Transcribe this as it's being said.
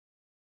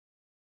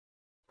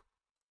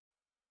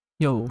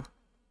Yo,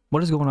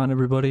 what is going on,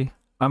 everybody?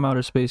 I'm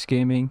Outer Space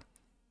Gaming,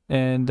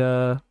 and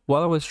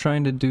while I was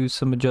trying to do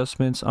some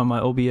adjustments on my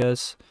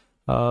OBS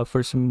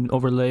for some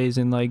overlays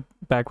and like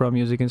background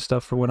music and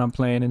stuff for when I'm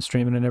playing and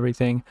streaming and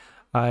everything,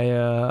 I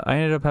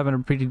ended up having a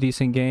pretty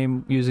decent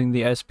game using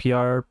the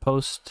SPR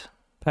post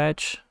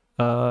patch.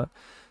 So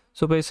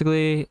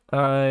basically,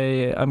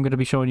 I'm gonna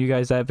be showing you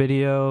guys that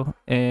video,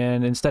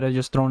 and instead of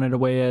just throwing it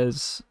away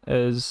as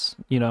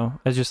you know,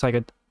 as just like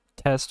a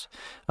test,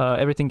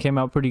 everything came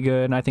out pretty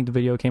good, and I think the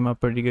video came out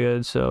pretty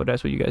good, so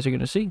that's what you guys are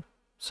gonna see.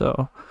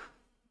 So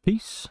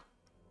peace.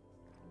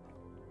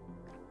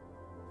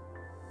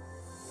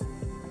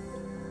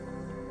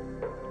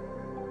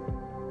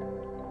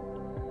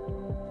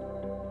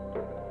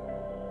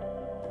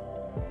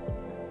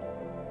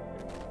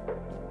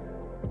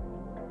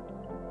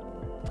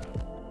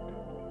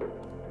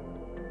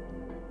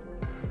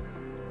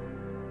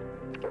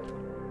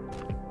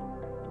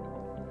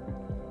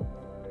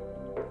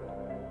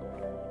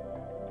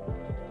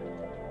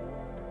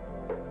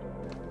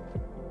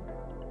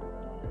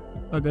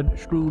 I got a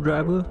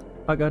screwdriver.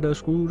 I got a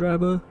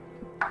screwdriver.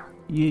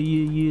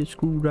 Yeah,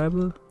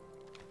 screwdriver.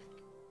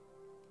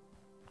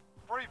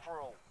 Free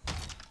for all.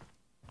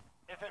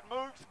 If it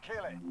moves,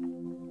 kill it.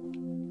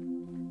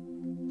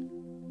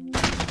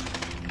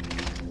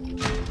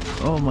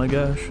 Oh my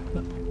gosh.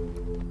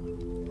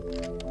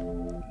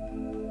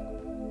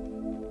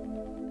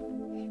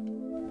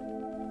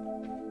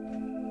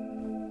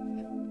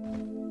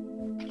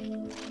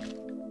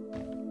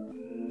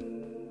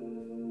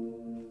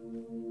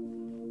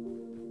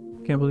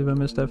 Can't believe I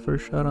missed that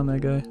first shot on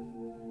that guy.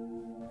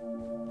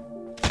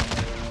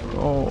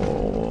 Oh.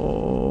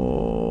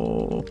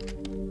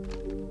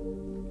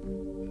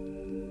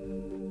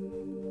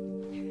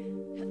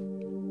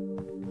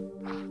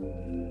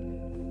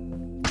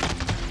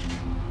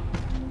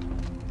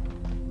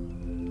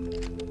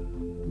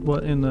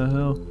 What in the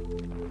hell?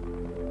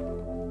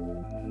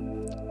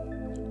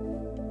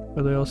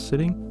 Are they all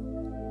sitting?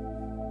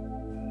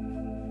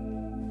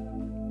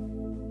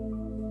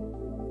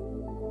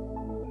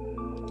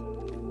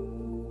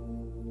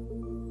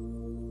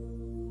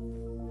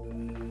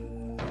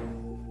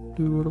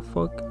 Dude, what the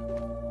fuck?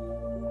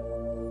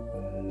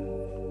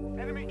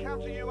 Enemy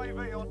counter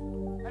UAV on.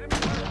 Enemy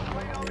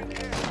radar in the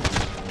air.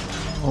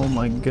 Oh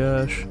my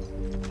gosh.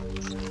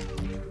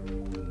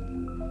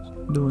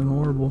 Doing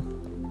horrible.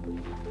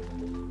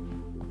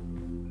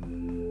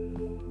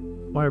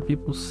 Why are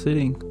people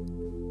sitting?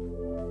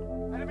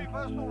 Enemy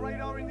personal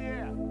radar in the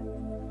air.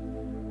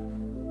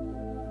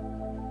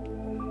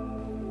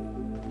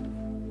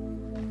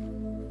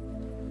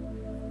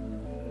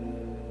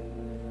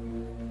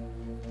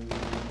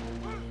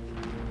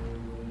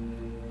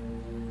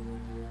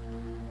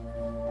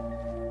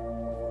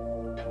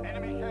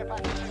 Enemy care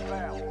package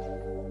inbound.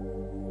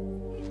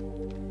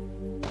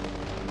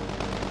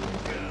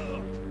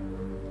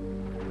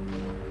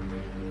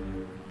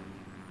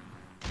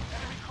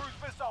 Enemy cruise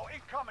missile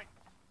incoming.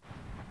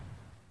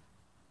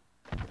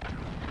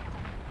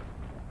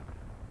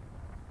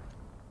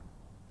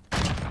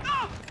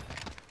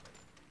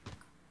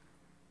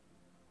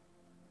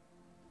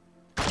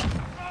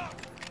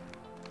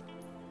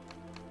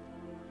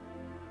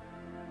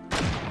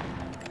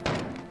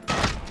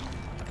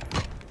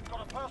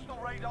 Got a personal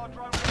radar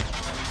drone.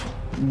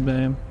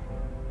 Bam.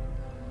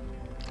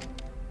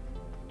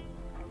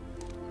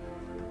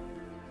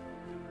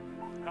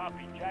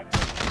 Copy, Jack.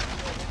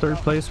 Third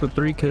place with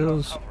 3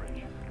 kills.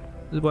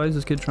 Why is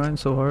this kid trying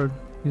so hard?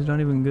 He's not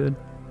even good.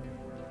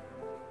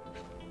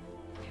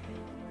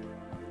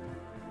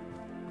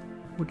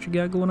 What you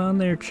got going on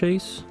there,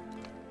 Chase?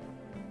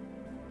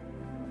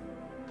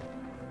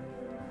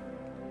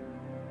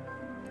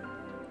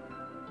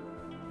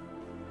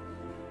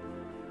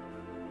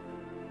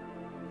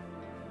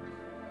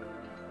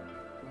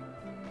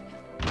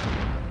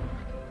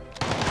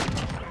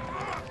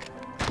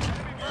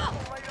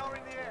 Radar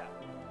in the air.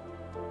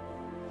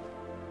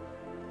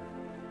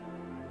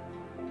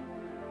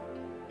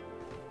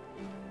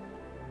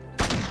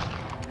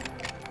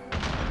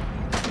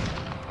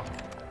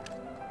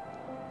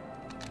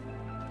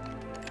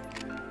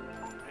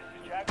 This is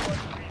Jaguar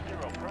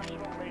 3-0.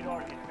 Personal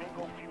radar is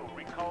bingo fuel.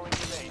 Recalling the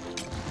base.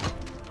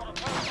 Got a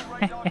personal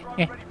radar drone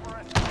ready for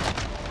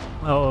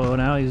escort. Oh,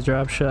 now he's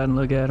drop shot and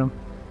look at him.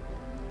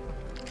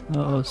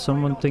 Uh oh,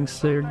 someone thinks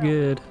they're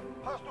good,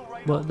 Personal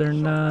radar but they're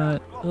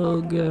not.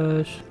 Oh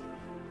gosh.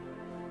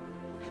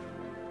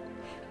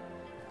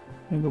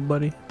 There you go,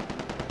 buddy.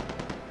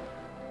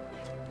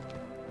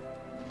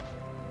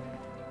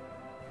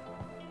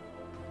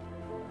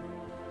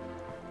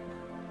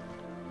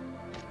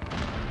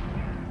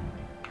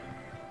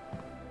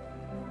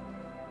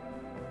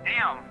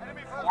 Damn,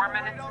 Enemy 4 personal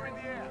minutes? radar in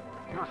the air.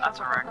 That's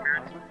a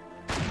record.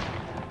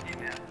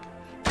 Yeah.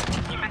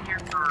 You've been here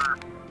for...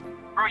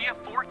 Bro, you have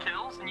 4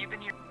 kills and you've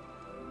been here...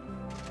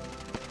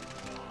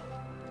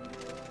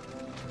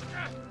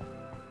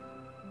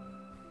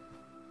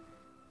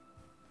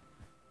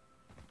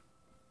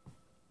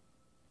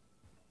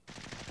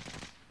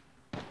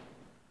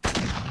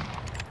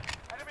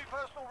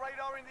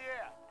 in the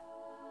air.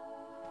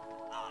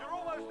 You're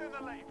almost in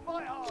the lead.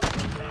 Fight hard.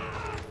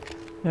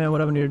 Yeah, what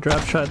happened to your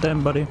drop shot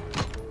then, buddy?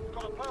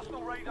 Got a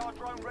personal radar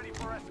drone ready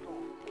for escort.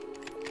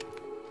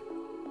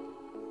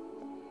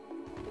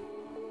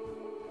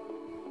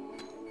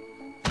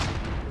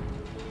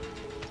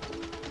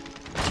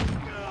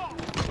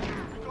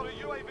 We've got a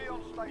UAV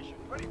on station,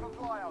 ready for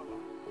flyover.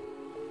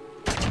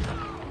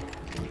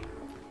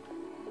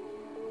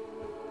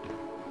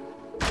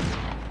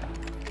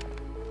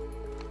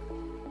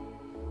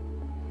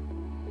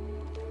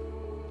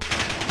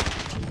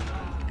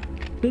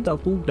 Sit that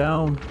fool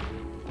down.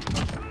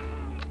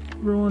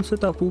 Everyone sit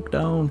that fool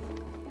down.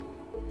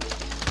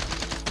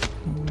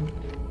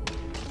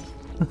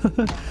 Got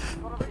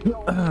a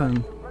VTOL on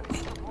station, ready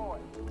to deploy.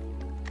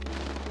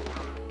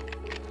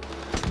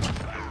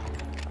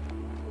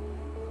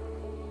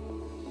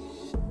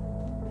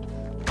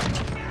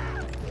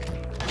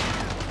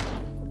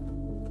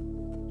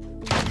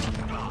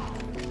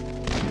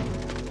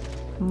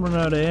 I'm running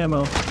out of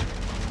ammo.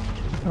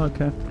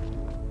 Okay.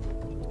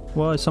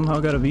 Well, I somehow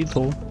got a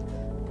VTOL.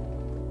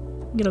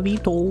 Get a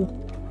VTOL.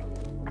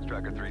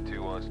 Striker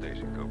 3-2 on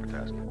station, go for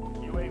task.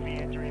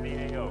 UAV entering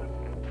the AO.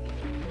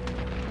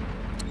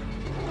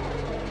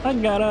 I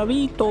got a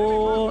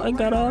VTOL. I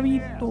got a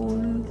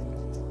VTOL.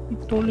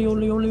 VTOL,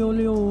 ole, ole,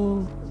 ole,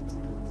 ole.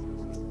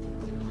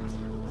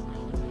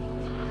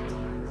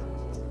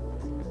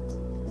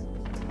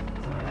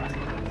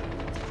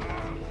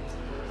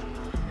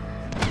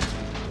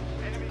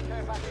 Enemy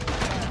care package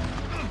inbound.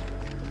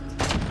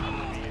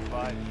 Be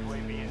advised,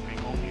 UAV is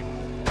being fuel.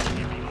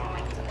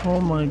 Oh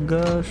my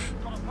gosh.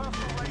 Got a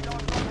personal radar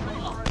drone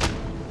ready for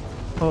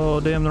escort. Oh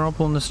damn, they're all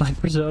pulling the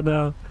snipers out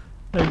now.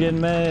 They're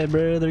getting mad,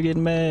 bro. They're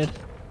getting mad.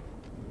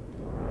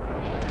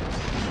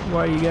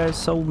 Why are you guys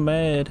so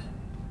mad?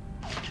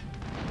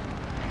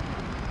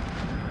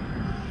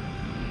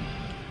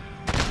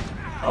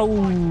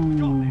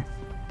 Oh.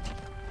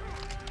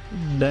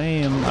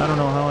 Damn, I don't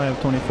know how I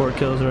have 24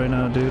 kills right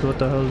now, dude. What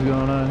the hell is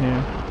going on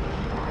here?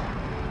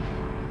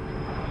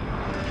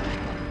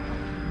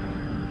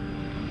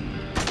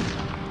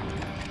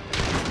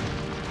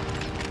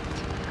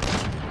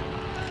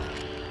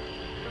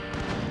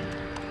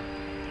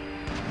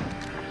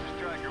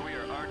 Striker, we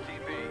are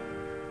RTB.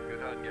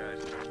 Good hunt,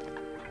 guys.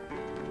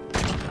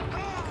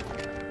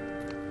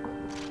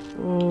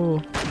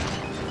 Oh.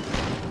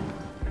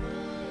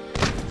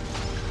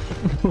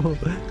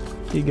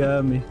 He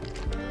got me.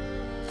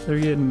 They're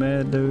getting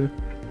mad, dude.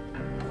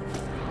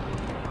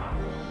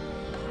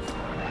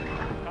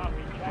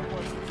 Copy.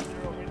 Jaguar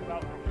 3-0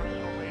 inbound for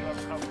personal radar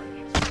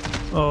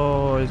coverage.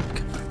 Oh, I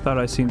thought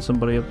I seen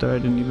somebody up there. I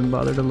didn't even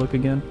bother to look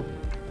again.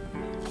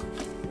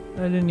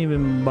 I didn't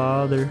even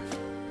bother.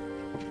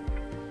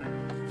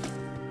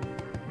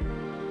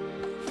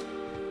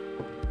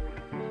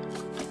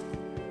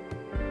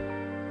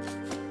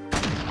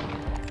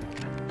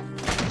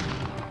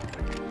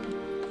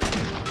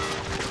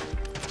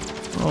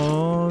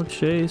 Oh,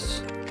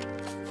 Chase.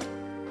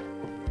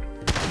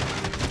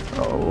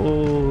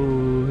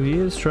 Oh, he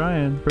is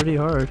trying pretty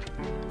hard.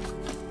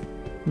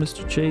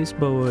 Mr. Chase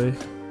boy.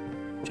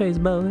 Chase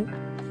boy.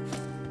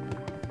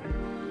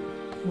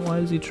 Why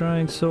is he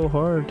trying so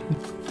hard?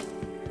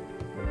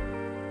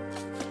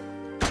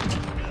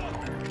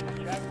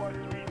 Jaguar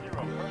 3-0,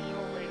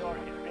 personal radar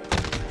is being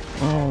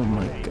Oh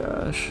my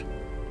gosh.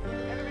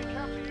 Enemy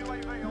counter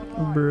UAV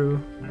online.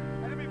 Bro.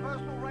 Enemy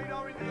personal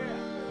radar in the air.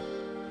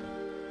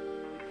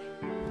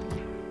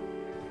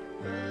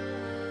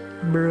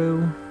 Bro.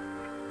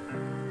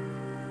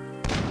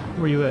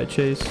 Where you at,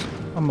 Chase?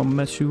 I'm gonna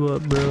mess you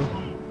up, bro.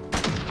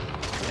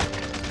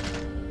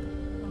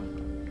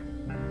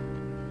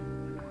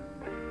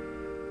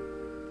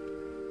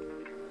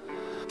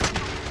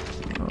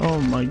 Oh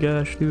my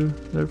gosh, dude.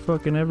 They're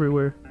fucking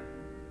everywhere.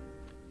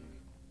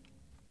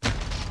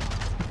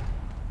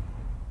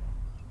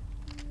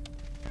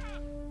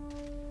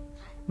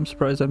 I'm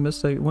surprised I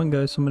missed that one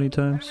guy so many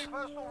times. Enemy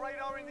personal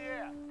radar in the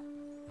air.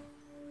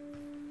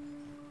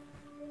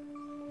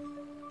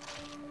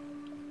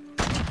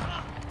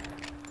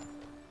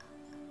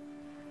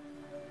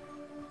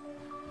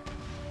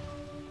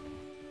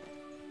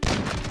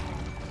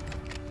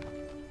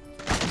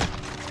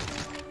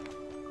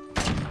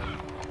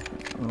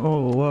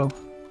 Oh wow.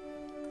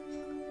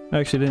 I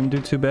actually didn't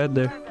do too bad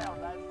there. Stand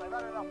down, lads. They've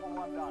had enough for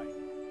one day.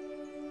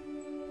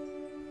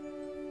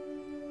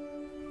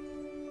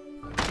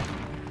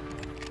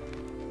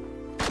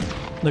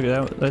 Look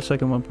at that. That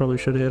second one probably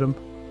should have hit him.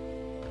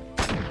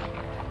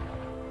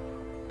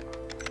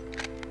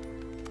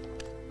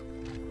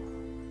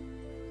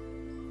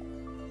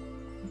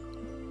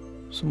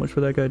 So much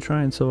for that guy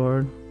trying so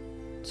hard.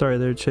 Sorry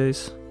there,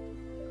 Chase.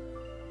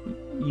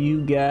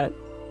 You got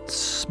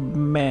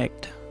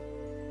smacked.